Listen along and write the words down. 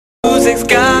music's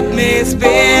got me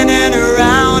spinning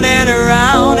around and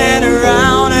around and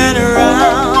around and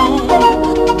around.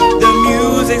 The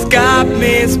music's got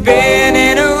me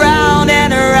spinning around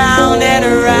and around and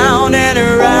around and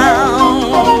around.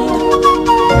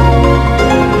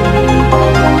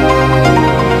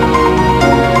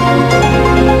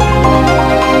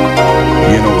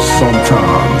 You know,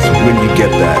 sometimes when you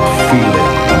get that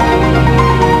feeling,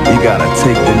 you gotta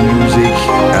take the music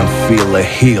and feel the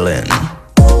healing.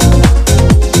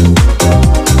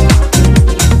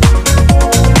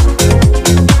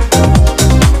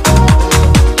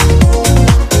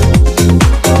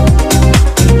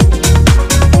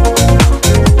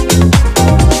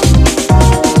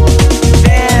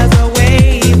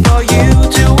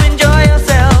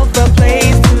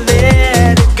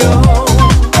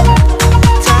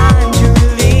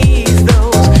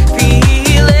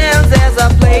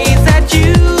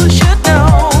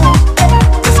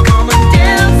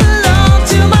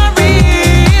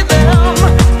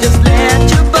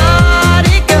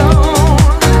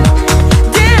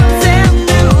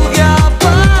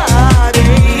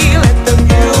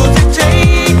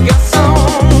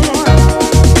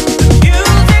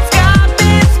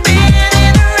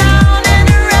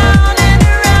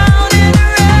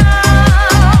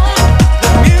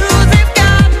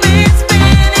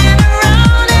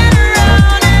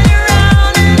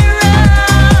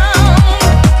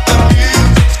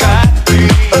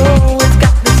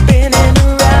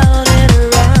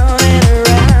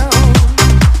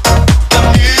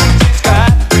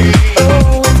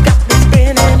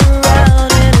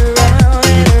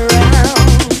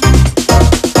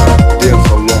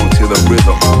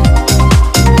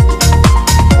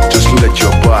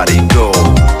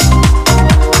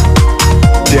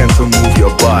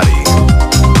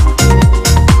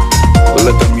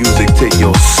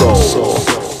 Your soul.